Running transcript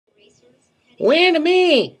Win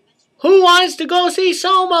me. Who wants to go see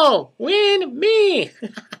SoMo? Win me.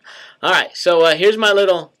 All right, so here's my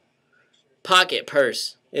little pocket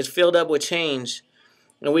purse. It's filled up with change.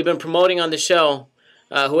 And we've been promoting on the show.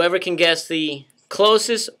 Whoever can guess the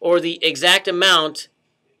closest or the exact amount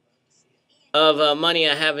of money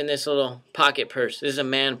I have in this little pocket purse. This is a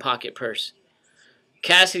man pocket purse.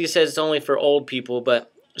 Cassidy says it's only for old people,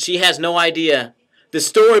 but she has no idea the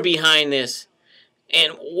story behind this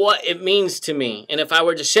and what it means to me. And if I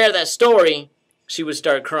were to share that story, she would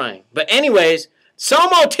start crying. But anyways,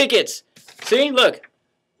 SoMo tickets. See, look.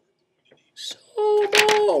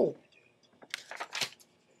 SoMo.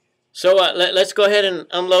 So let's go ahead and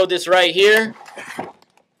unload this right here.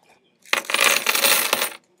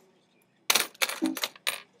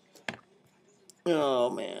 Oh,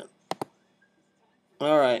 man.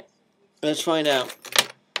 All right. Let's find out.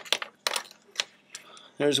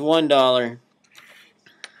 There's $1, $2,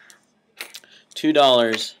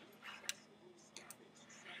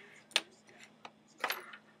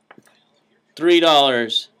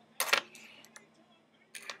 $3,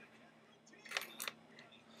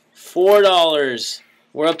 $4.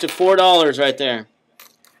 We're up to $4 right there.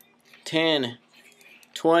 10,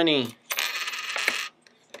 20,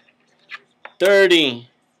 30,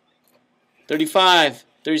 35,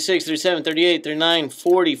 36, 37, 38, 39,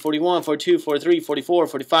 40, 41, 42, 43, 44,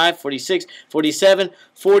 45, 46, 47,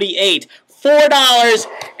 48.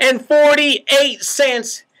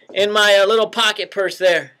 $4.48 in my little pocket purse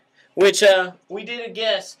there. Which we did a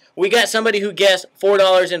guess. We got somebody who guessed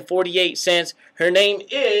 $4.48. Her name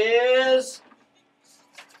is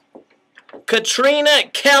Katrina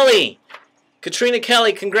Kelly. Katrina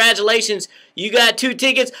Kelly, congratulations. You got 2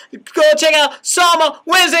 tickets. Go check out SoMo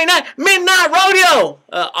Wednesday night Midnight Rodeo.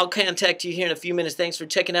 I'll contact you here in a few minutes. Thanks for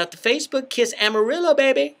checking out the Facebook. Kiss Amarillo,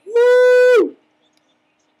 baby. Woo!